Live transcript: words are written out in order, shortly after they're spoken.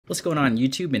What's going on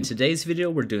YouTube? In today's video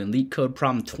we're doing Leetcode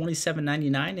problem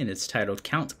 2799 and it's titled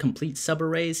Count Complete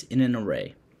Subarrays in an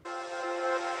Array.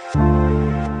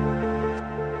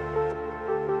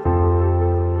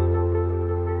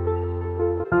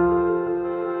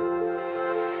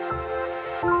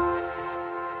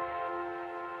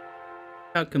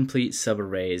 Count complete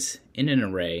subarrays in an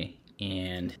array,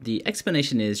 and the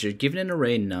explanation is you're given an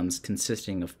array nums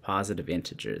consisting of positive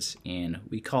integers, and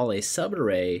we call a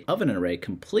subarray of an array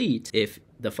complete if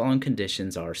the following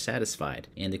conditions are satisfied.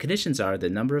 And the conditions are the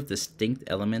number of distinct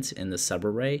elements in the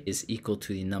subarray is equal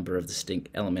to the number of distinct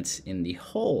elements in the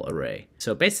whole array.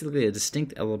 So basically a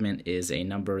distinct element is a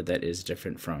number that is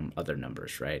different from other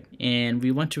numbers, right? And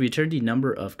we want to return the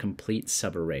number of complete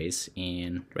subarrays,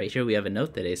 and right here we have a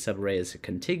note that a subarray is a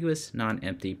contiguous,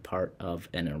 non-empty part of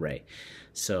an array.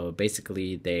 So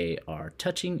basically they are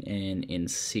touching and in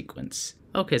sequence.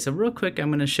 Okay, so real quick, I'm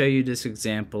going to show you this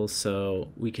example so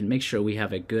we can make sure we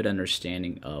have a good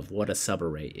understanding of what a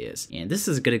subarray is. And this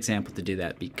is a good example to do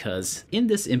that because in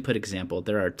this input example,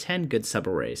 there are 10 good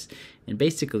subarrays. And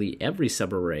basically every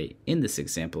subarray in this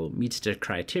example meets the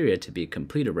criteria to be a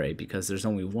complete array because there's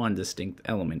only one distinct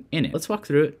element in it. Let's walk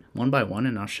through it one by one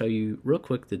and I'll show you real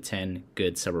quick the 10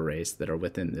 good subarrays that are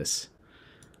within this.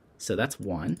 So that's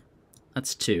 1,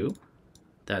 that's 2,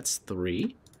 that's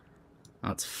 3,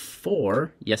 that's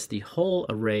 4. Yes, the whole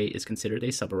array is considered a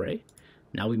subarray.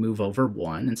 Now we move over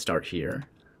 1 and start here.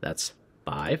 That's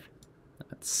 5.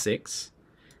 That's 6.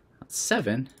 That's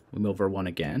 7. We move over 1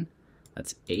 again.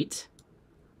 That's 8.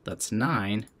 That's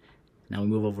 9. Now we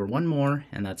move over 1 more,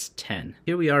 and that's 10.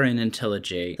 Here we are in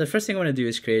IntelliJ. The first thing I want to do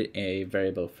is create a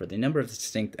variable for the number of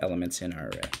distinct elements in our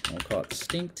array. And we'll call it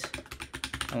distinct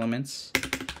elements.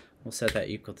 We'll set that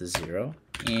equal to 0.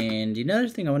 And another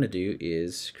thing I want to do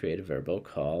is create a variable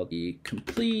called the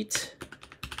complete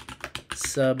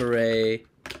subarray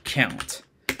count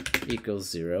equals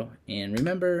 0. And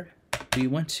remember, we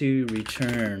want to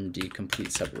return the complete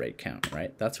subarray count,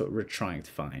 right? That's what we're trying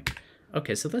to find.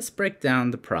 Okay, so let's break down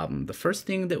the problem. The first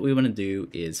thing that we want to do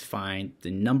is find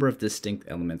the number of distinct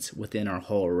elements within our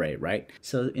whole array, right?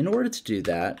 So in order to do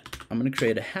that, I'm going to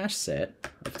create a hash set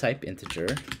of type integer.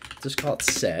 Just call it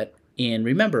set. And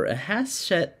remember, a hash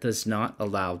set does not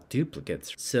allow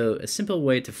duplicates. So a simple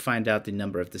way to find out the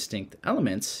number of distinct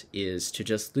elements is to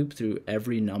just loop through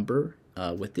every number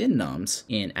within nums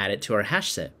and add it to our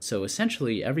hash set. So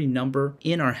essentially every number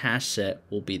in our hash set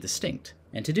will be distinct.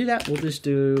 And to do that, we'll just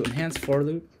do enhanced for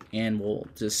loop, and we'll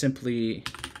just simply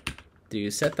do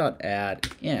set.add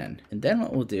n. And then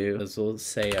what we'll do is we'll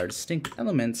say our distinct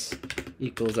elements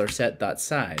equals our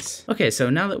set.size. Okay, so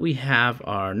now that we have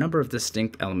our number of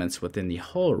distinct elements within the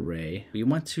whole array, we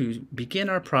want to begin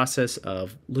our process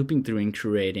of looping through and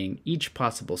creating each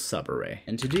possible subarray.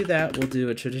 And to do that, we'll do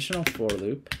a traditional for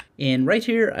loop. And right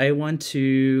here, I want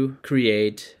to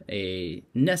create a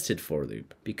nested for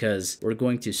loop because we're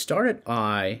going to start at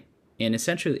I, and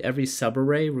essentially every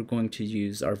subarray, we're going to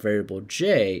use our variable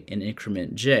j in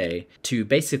increment j to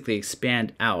basically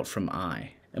expand out from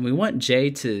I. And we want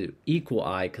j to equal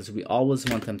I because we always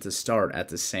want them to start at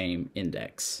the same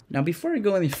index. Now before I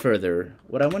go any further,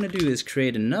 what I want to do is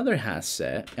create another hash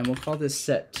set, and we'll call this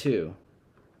set2.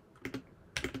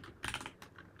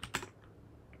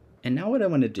 And now what I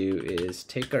want to do is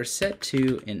take our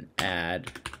set2 and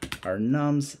add our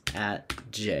nums at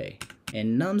j.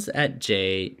 And nums at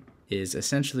j is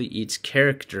essentially each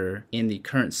character in the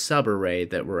current subarray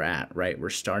that we're at, right? We're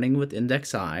starting with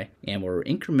index I, and we're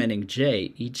incrementing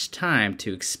j each time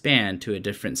to expand to a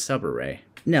different subarray.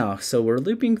 Now, so we're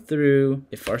looping through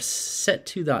if our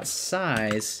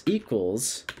set2.size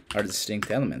equals our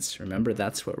distinct elements. Remember,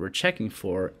 that's what we're checking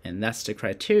for, and that's the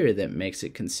criteria that makes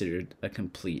it considered a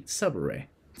complete subarray.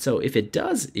 So if it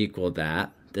does equal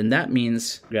that, then that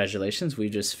means, congratulations, we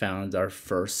just found our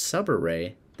first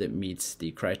subarray that meets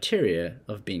the criteria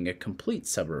of being a complete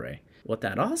subarray. What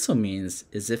that also means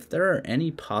is if there are any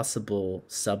possible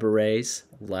subarrays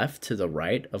left to the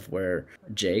right of where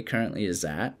j currently is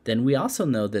at, then we also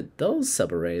know that those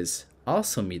subarrays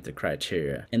also meet the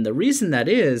criteria. And the reason that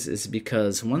is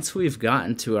because once we've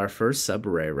gotten to our first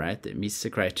subarray, right, that meets the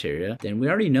criteria, then we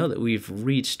already know that we've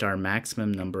reached our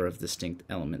maximum number of distinct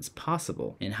elements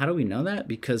possible. And how do we know that?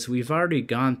 Because we've already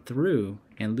gone through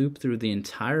and looped through the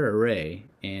entire array,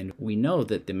 and we know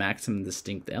that the maximum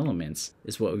distinct elements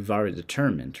is what we've already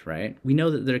determined, right? We know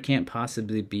that there can't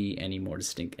possibly be any more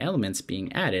distinct elements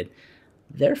being added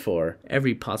Therefore,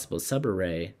 every possible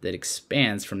subarray that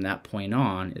expands from that point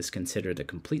on is considered a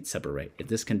complete subarray if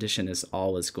this condition is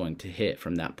always going to hit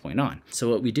from that point on. So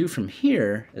what we do from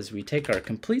here is we take our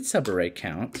complete subarray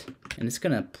count, and it's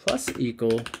going to plus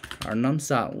equal our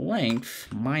nums.length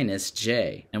minus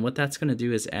j. And what that's going to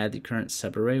do is add the current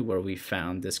subarray where we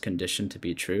found this condition to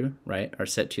be true, right? Our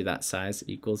set to that size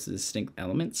equals the distinct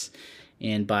elements.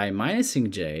 And by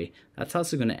minusing j, that's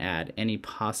also going to add any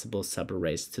possible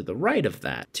subarrays to the right of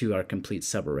that to our complete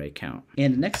subarray count.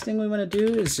 And the next thing we want to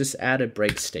do is just add a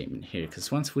break statement here,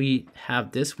 because once we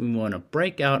have this, we want to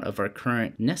break out of our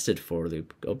current nested for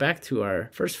loop, go back to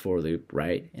our first for loop,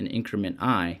 right, and increment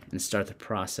I and start the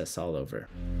process all over.